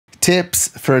Tips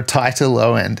for a tighter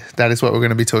low end. That is what we're going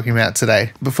to be talking about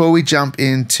today. Before we jump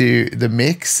into the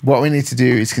mix, what we need to do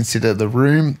is consider the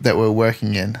room that we're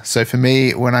working in. So for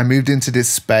me, when I moved into this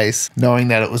space, knowing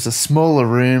that it was a smaller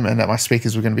room and that my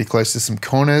speakers were going to be close to some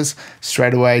corners,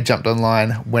 straight away jumped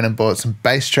online, went and bought some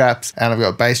bass traps, and I've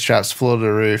got bass traps floor to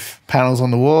the roof, panels on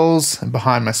the walls and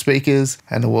behind my speakers,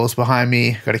 and the walls behind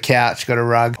me, got a couch, got a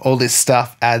rug. All this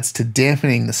stuff adds to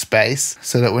dampening the space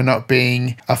so that we're not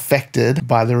being affected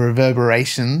by the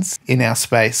reverberations in our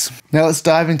space. Now let's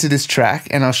dive into this track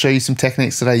and I'll show you some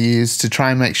techniques that I use to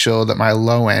try and make sure that my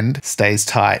low end stays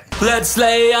tight. Let's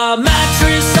lay our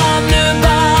mattress on the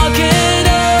balcony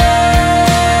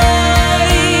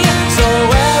so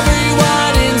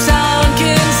everyone in town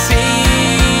can see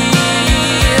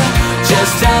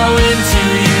just how into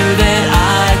you that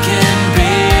I can be.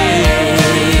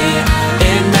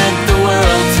 It meant the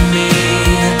world to me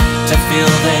to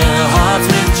fill their hearts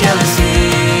with jealousy.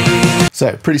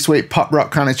 So pretty sweet pop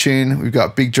rock kind of tune. We've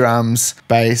got big drums,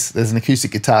 bass, there's an acoustic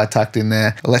guitar tucked in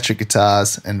there, electric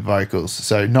guitars and vocals.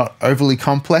 So not overly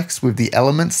complex with the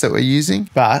elements that we're using,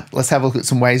 but let's have a look at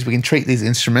some ways we can treat these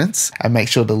instruments and make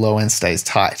sure the low end stays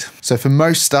tight. So for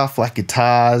most stuff like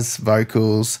guitars,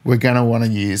 vocals, we're gonna wanna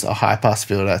use a high pass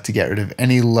filter to get rid of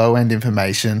any low end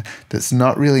information that's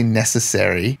not really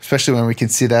necessary, especially when we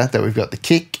consider that we've got the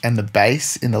kick and the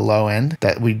bass in the low end,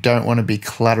 that we don't wanna be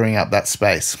cluttering up that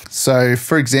space. So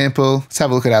for example, let's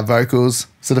have a look at our vocals.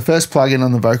 So the first plugin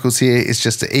on the vocals here is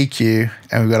just an EQ,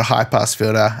 and we've got a high pass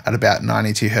filter at about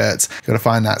 92 Hertz. You've got to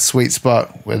find that sweet spot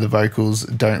where the vocals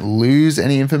don't lose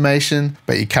any information,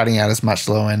 but you're cutting out as much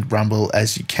low end rumble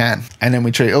as you can. And then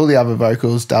we treat all the other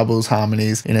vocals, doubles,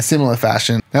 harmonies in a similar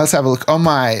fashion. Now let's have a look on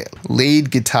my lead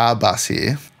guitar bus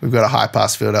here. We've got a high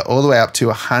pass filter all the way up to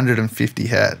 150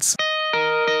 Hertz.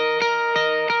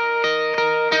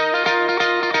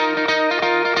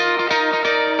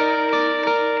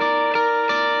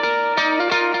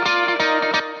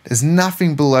 There's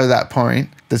nothing below that point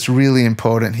that's really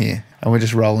important here. And we're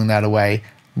just rolling that away,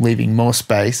 leaving more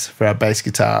space for our bass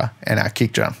guitar and our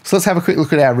kick drum. So let's have a quick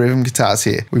look at our rhythm guitars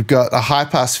here. We've got a high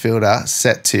pass filter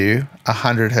set to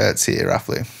 100 Hertz here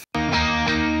roughly.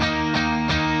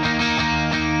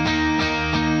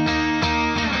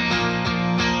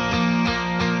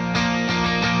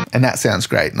 And that sounds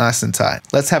great, nice and tight.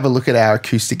 Let's have a look at our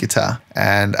acoustic guitar.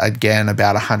 And again,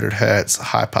 about 100 Hertz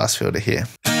high pass filter here.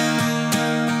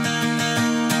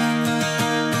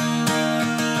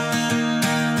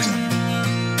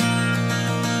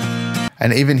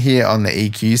 And even here on the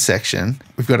EQ section,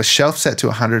 we've got a shelf set to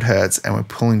 100 Hertz and we're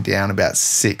pulling down about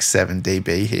 6-7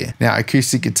 dB here. Now,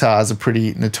 acoustic guitars are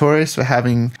pretty notorious for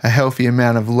having a healthy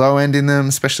amount of low end in them,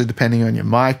 especially depending on your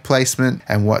mic placement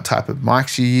and what type of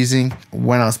mics you're using.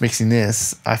 When I was mixing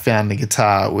this, I found the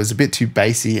guitar was a bit too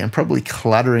bassy and probably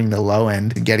cluttering the low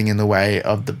end and getting in the way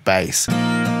of the bass.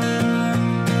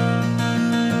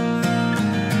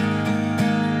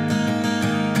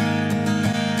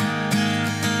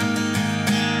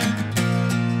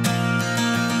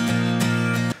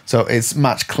 So it's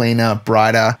much cleaner,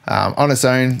 brighter. On its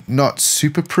own, not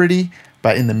super pretty,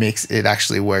 but in the mix, it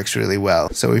actually works really well.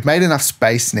 So we've made enough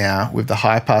space now with the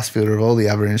high pass filter of all the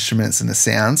other instruments and the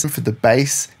sounds for the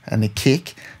bass and the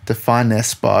kick to find their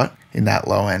spot in that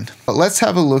low end. But let's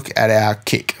have a look at our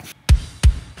kick.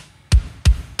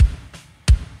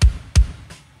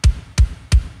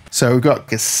 So we've got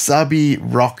a subby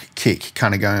rock kick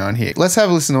kind of going on here. Let's have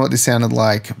a listen to what this sounded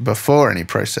like before any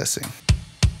processing.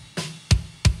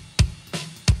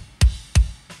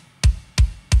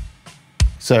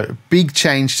 So big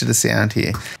change to the sound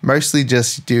here. Mostly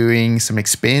just doing some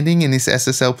expanding in this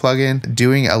SSL plugin,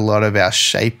 doing a lot of our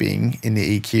shaping in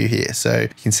the EQ here. So you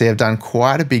can see I've done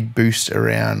quite a big boost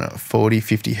around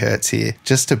 40-50 Hertz here,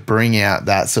 just to bring out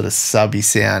that sort of subby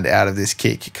sound out of this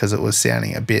kick, because it was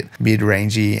sounding a bit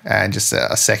mid-rangey, and just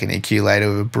a second EQ later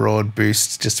with a broad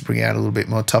boost just to bring out a little bit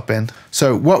more top end.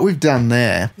 So what we've done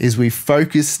there is we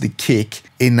focused the kick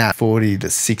in that 40 to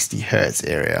 60 Hertz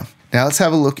area. Now let's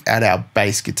have a look at our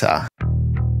bass guitar.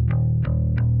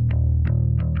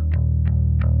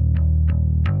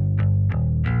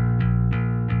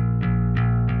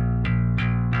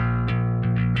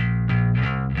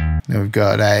 Now we've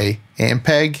got a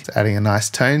Ampeg, adding a nice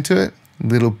tone to it.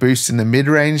 Little boost in the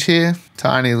mid-range here,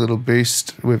 tiny little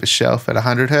boost with a shelf at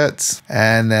 100 Hertz,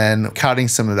 and then cutting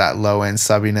some of that low-end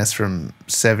subbiness from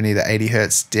 70 to 80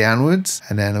 Hertz downwards,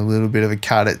 and then a little bit of a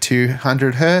cut at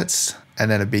 200 Hertz, and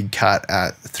then a big cut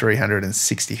at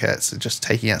 360 Hertz. So just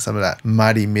taking out some of that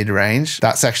muddy mid-range.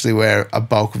 That's actually where a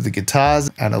bulk of the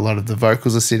guitars and a lot of the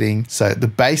vocals are sitting. So the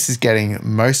bass is getting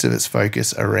most of its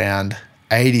focus around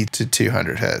 80 to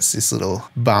 200 hertz, this little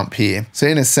bump here. So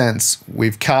in a sense,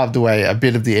 we've carved away a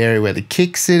bit of the area where the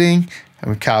kick's sitting, and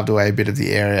we've carved away a bit of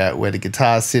the area where the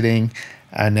guitar's sitting,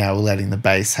 and now we're letting the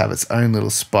bass have its own little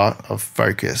spot of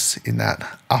focus in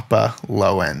that upper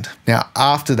low end. Now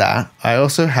after that, I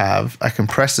also have a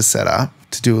compressor set up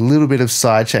to do a little bit of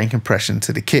sidechain compression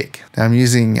to the kick. Now I'm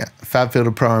using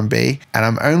FabFilter Pro and B, and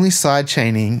I'm only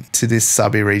sidechaining to this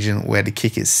subby region where the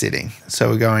kick is sitting. So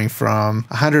we're going from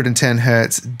 110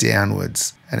 hertz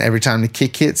downwards, and every time the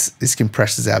kick hits, this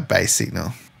compresses our bass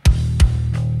signal.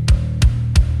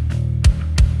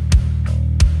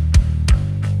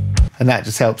 And that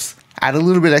just helps add a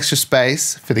little bit extra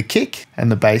space for the kick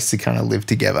and the bass to kind of live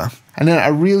together. And then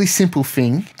a really simple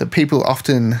thing that people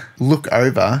often look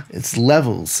over, it's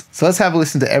levels. So let's have a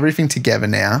listen to everything together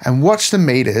now and watch the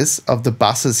meters of the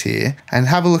buses here and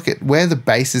have a look at where the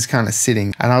bass is kind of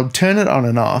sitting. And I'll turn it on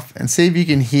and off and see if you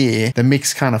can hear the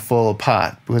mix kind of fall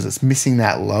apart because it's missing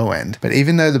that low end. But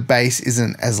even though the bass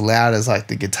isn't as loud as like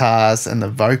the guitars and the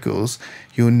vocals,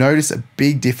 you'll notice a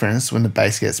big difference when the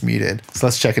bass gets muted. So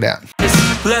let's check it out.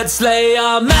 Let's lay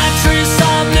our mattress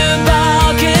on the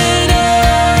balcony,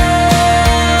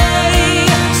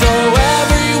 so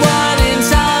everyone in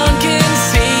town can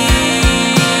see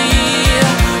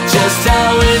just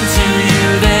how into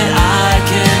you that I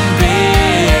can be.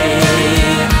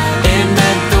 It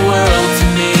meant the world to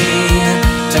me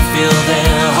to fill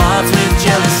their hearts with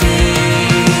jealousy.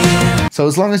 So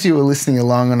as long as you were listening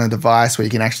along on a device where you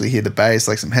can actually hear the bass,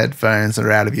 like some headphones or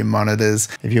out of your monitors,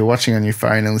 if you're watching on your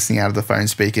phone and listening out of the phone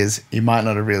speakers, you might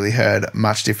not have really heard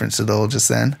much difference at all just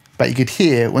then. But you could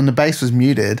hear when the bass was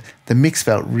muted, the mix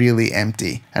felt really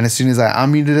empty. And as soon as I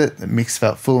unmuted it, the mix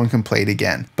felt full and complete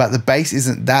again. But the bass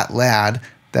isn't that loud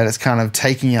that it's kind of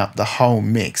taking up the whole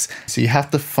mix. So you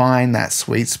have to find that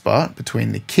sweet spot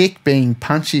between the kick being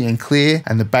punchy and clear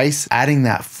and the bass adding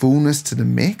that fullness to the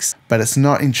mix, but it's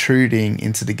not intruding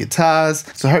into the guitars.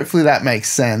 So hopefully that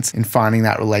makes sense in finding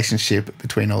that relationship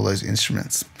between all those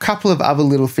instruments. A couple of other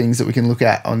little things that we can look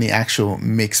at on the actual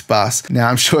mix bus. Now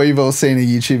I'm sure you've all seen a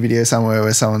YouTube video somewhere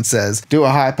where someone says, do a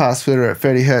high pass filter at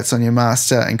 30 hertz on your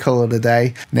master and call it a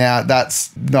day. Now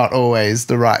that's not always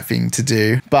the right thing to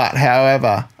do, but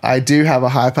however, I do have a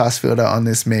high pass filter on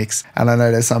this mix, and I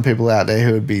know there's some people out there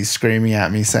who would be screaming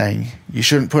at me saying, you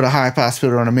shouldn't put a high pass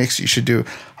filter on a mix, you should do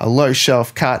a low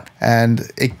shelf cut,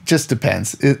 and it just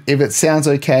depends. If it sounds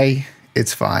okay,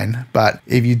 it's fine. But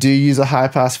if you do use a high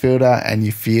pass filter and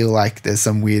you feel like there's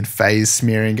some weird phase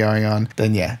smearing going on,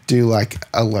 then yeah, do like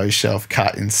a low shelf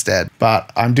cut instead.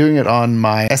 But I'm doing it on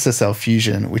my SSL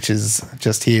Fusion, which is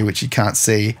just here, which you can't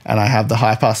see. And I have the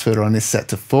high pass filter on this set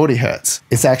to 40 hertz.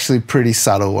 It's actually pretty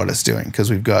subtle what it's doing because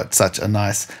we've got such a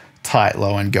nice tight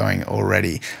low end going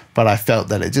already, but I felt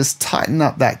that it just tightened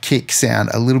up that kick sound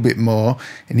a little bit more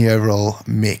in the overall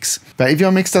mix. But if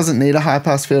your mix doesn't need a high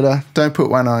pass filter, don't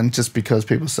put one on just because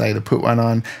people say to put one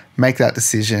on. Make that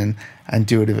decision and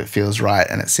do it if it feels right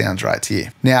and it sounds right to you.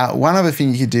 Now, one other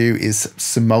thing you could do is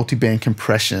some multi-band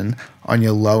compression on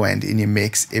your low end in your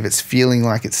mix if it's feeling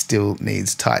like it still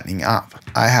needs tightening up.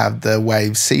 I have the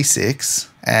Wave C6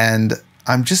 and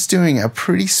I'm just doing a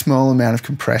pretty small amount of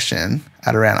compression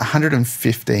at around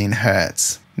 115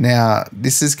 hertz. Now,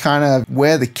 this is kind of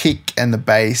where the kick and the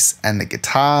bass and the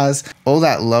guitars, all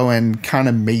that low end kind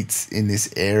of meets in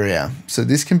this area. So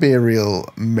this can be a real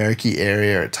murky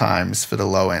area at times for the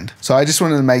low end. So I just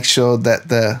wanted to make sure that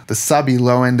the subby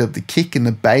low end of the kick and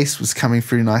the bass was coming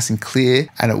through nice and clear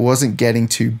and it wasn't getting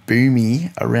too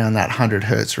boomy around that 100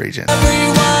 hertz region.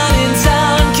 Everyone in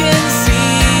town can see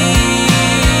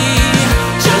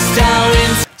just how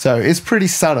intense. So it's pretty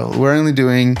subtle. We're only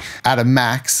doing at a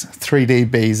max 3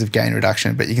 dBs of gain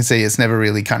reduction, but you can see it's never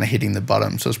really kind of hitting the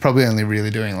bottom. So it's probably only really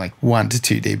doing like 1 to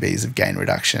 2 dBs of gain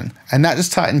reduction. And that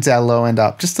just tightens our low end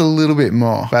up just a little bit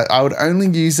more. But I would only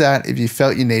use that if you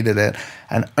felt you needed it,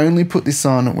 and only put this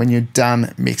on when you're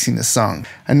done mixing the song.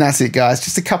 And that's it, guys.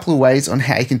 Just a couple of ways on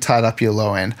how you can tighten up your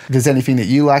low end. If there's anything that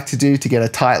you like to do to get a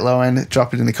tight low end,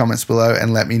 drop it in the comments below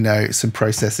and let me know some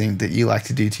processing that you like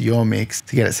to do to your mix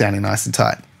to get it sounding nice and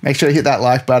tight. Make sure you hit that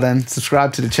like button,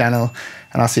 subscribe to the channel,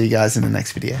 and I'll see you guys in the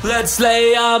next video. Let's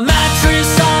lay our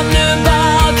mattress on the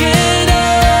balcony.